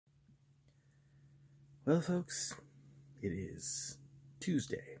Well, folks, it is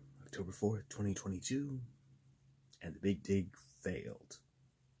Tuesday, October 4th, 2022, and the big dig failed.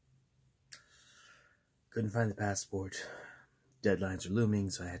 Couldn't find the passport. Deadlines are looming,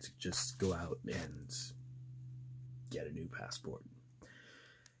 so I had to just go out and get a new passport.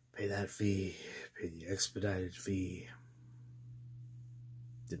 Pay that fee, pay the expedited fee.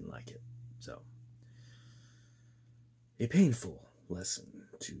 Didn't like it, so a painful lesson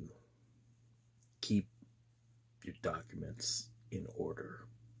to keep your documents in order.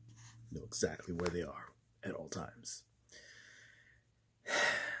 Know exactly where they are at all times.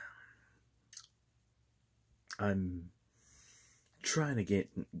 I'm trying to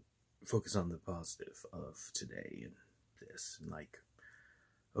focus on the positive of today and this, and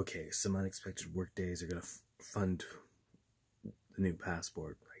okay, some unexpected work days are gonna fund the new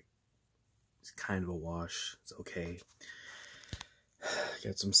passport. It's kind of a wash. It's okay.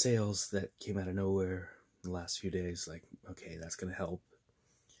 Got some sales that came out of nowhere in the last few days. Okay, that's gonna help.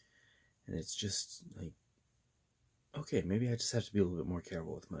 And it's just okay, maybe I just have to be a little bit more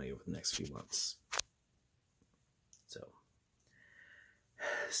careful with money over the next few months. So,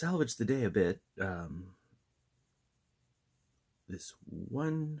 salvage the day a bit. This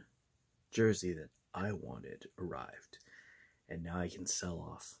one jersey that I wanted arrived, and now I can sell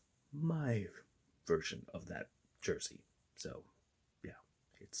off my version of that jersey. So, yeah,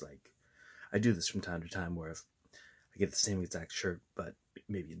 it's I do this from time to time where if I get the same exact shirt, but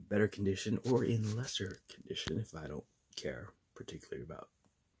maybe in better condition or in lesser condition if I don't care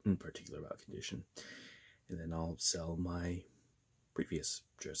in particular about condition, and then I'll sell my previous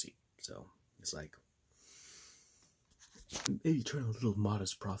jersey. So it's maybe turn a little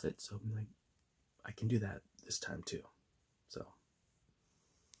modest profit. So I can do that this time too. So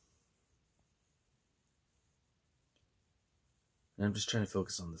and I'm just trying to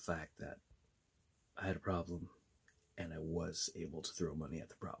focus on the fact that I had a problem and I was able to throw money at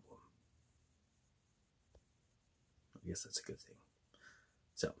the problem. I guess that's a good thing.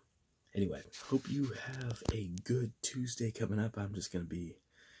 So, anyway, hope you have a good Tuesday coming up. I'm just going to be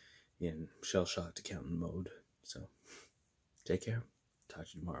in shell-shocked accountant mode. So, take care. Talk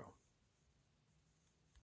to you tomorrow.